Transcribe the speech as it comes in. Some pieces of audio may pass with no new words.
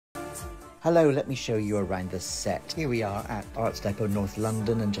Hello, let me show you around the set. Here we are at Arts Depot North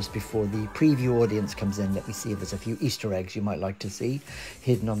London, and just before the preview audience comes in, let me see if there's a few Easter eggs you might like to see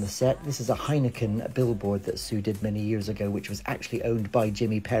hidden on the set. This is a Heineken billboard that Sue did many years ago, which was actually owned by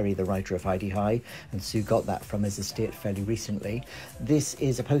Jimmy Perry, the writer of Heidi High, and Sue got that from his estate fairly recently. This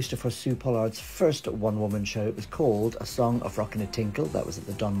is a poster for Su Pollard's first one-woman show. It was called A Song of Rockin' a Tinkle. That was at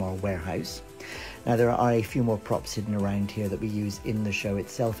the Donmar Warehouse. Now, there are a few more props hidden around here that we use in the show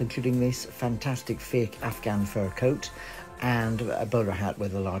itself, including this fantastic fake Afghan fur coat and a bowler hat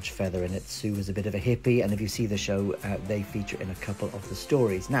with a large feather in it. Sue was a bit of a hippie, and if you see the show, they feature in a couple of the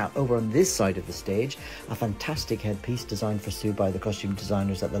stories. Now, over on this side of the stage, a fantastic headpiece designed for Sue by the costume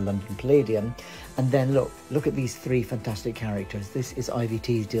designers at the London Palladium. And then look at these three fantastic characters. This is Ivy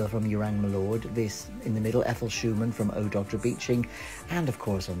Teasdale from Urang Milord. This, in the middle, Ethel Schumann from Oh Dr. Beeching. And, of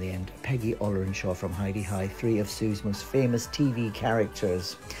course, on the end, Peggy Ollerenshaw from Heidi High, three of Sue's most famous TV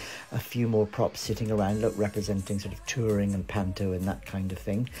characters. A few more props sitting around, representing sort of touring and panto and that kind of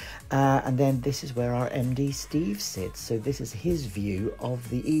thing. And then this is where our MD Steve sits. So this is his view of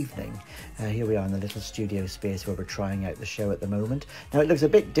the evening. Here we are in the little studio space where we're trying out the show at the moment. Now, it looks a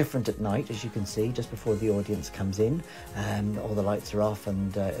bit different at night, as you can see, just before the audience comes in. All the lights are off,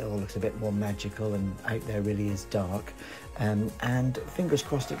 and it all looks a bit more magical, and out there really is dark. And fingers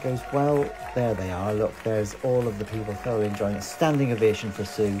crossed it goes well. There they are. Look, there's all of the people thoroughly enjoying it. Standing ovation for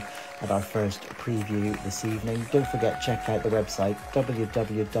Sue at our first preview this evening. Don't forget, check out the website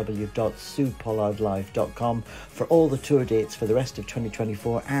www.supollardlive.com for all the tour dates for the rest of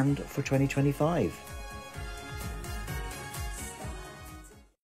 2024 and for 2025.